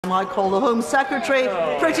time, I call the Home Secretary,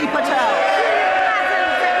 Priti Patel.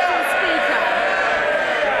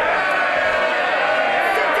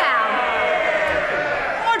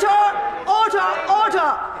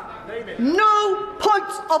 No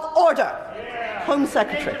points of order. Home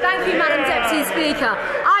Secretary. Thank you, Madam Deputy Speaker.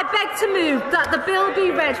 I beg to move that the bill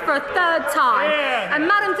be read for a third time. And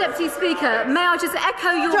Madam Deputy Speaker, may I just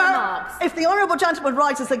echo your remarks? If the honourable gentleman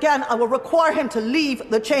rises again, I will require him to leave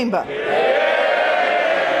the chamber.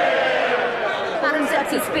 Madam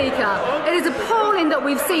Deputy Speaker, it is appalling that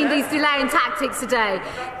we've seen these delaying tactics today.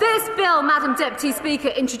 This bill, Madam Deputy Speaker,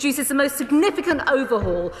 introduces the most significant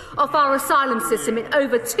overhaul of our asylum system in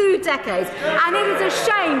over 2 decades, and it is a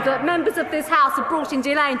shame that members of this House have brought in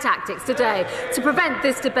delaying tactics today to prevent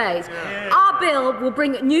this debate. Our bill will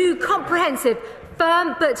bring new, comprehensive,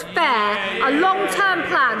 firm but fair, a long-term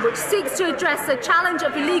plan which seeks to address the challenge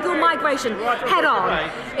of illegal migration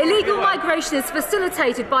head-on. Illegal migration is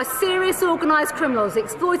facilitated by serious organised criminals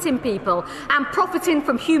exploiting people and profiting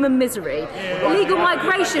from human misery. Illegal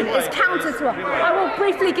migration is counter to... I will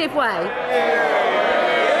briefly give way.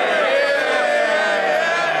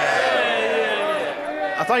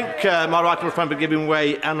 I thank my right honourable friend for giving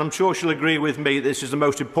way, and I'm sure she'll agree with me this is the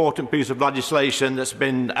most important piece of legislation that's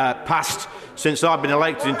been passed since I've been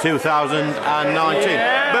elected in 2019.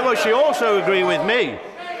 But will she also agree with me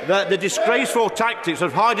that the disgraceful tactics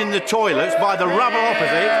of hiding the toilets by the rabble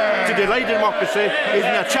opposite to delay democracy is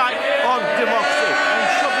an attack on democracy and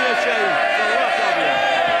should be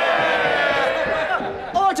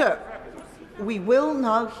ashamed? Order. We will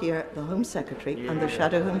now hear the Home Secretary and the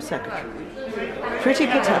Shadow Home Secretary. Priti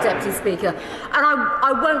Patel. Deputy Speaker. And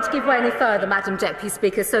I won't give way any further, Madam Deputy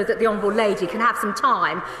Speaker, so that the Honourable Lady can have some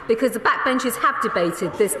time, because the backbenchers have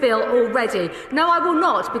debated this bill already. No, I will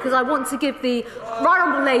not, because I want to give the Right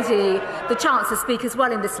Honourable Lady the chance to speak as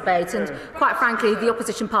well in this debate, and quite frankly, the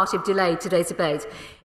opposition party have delayed today's debate.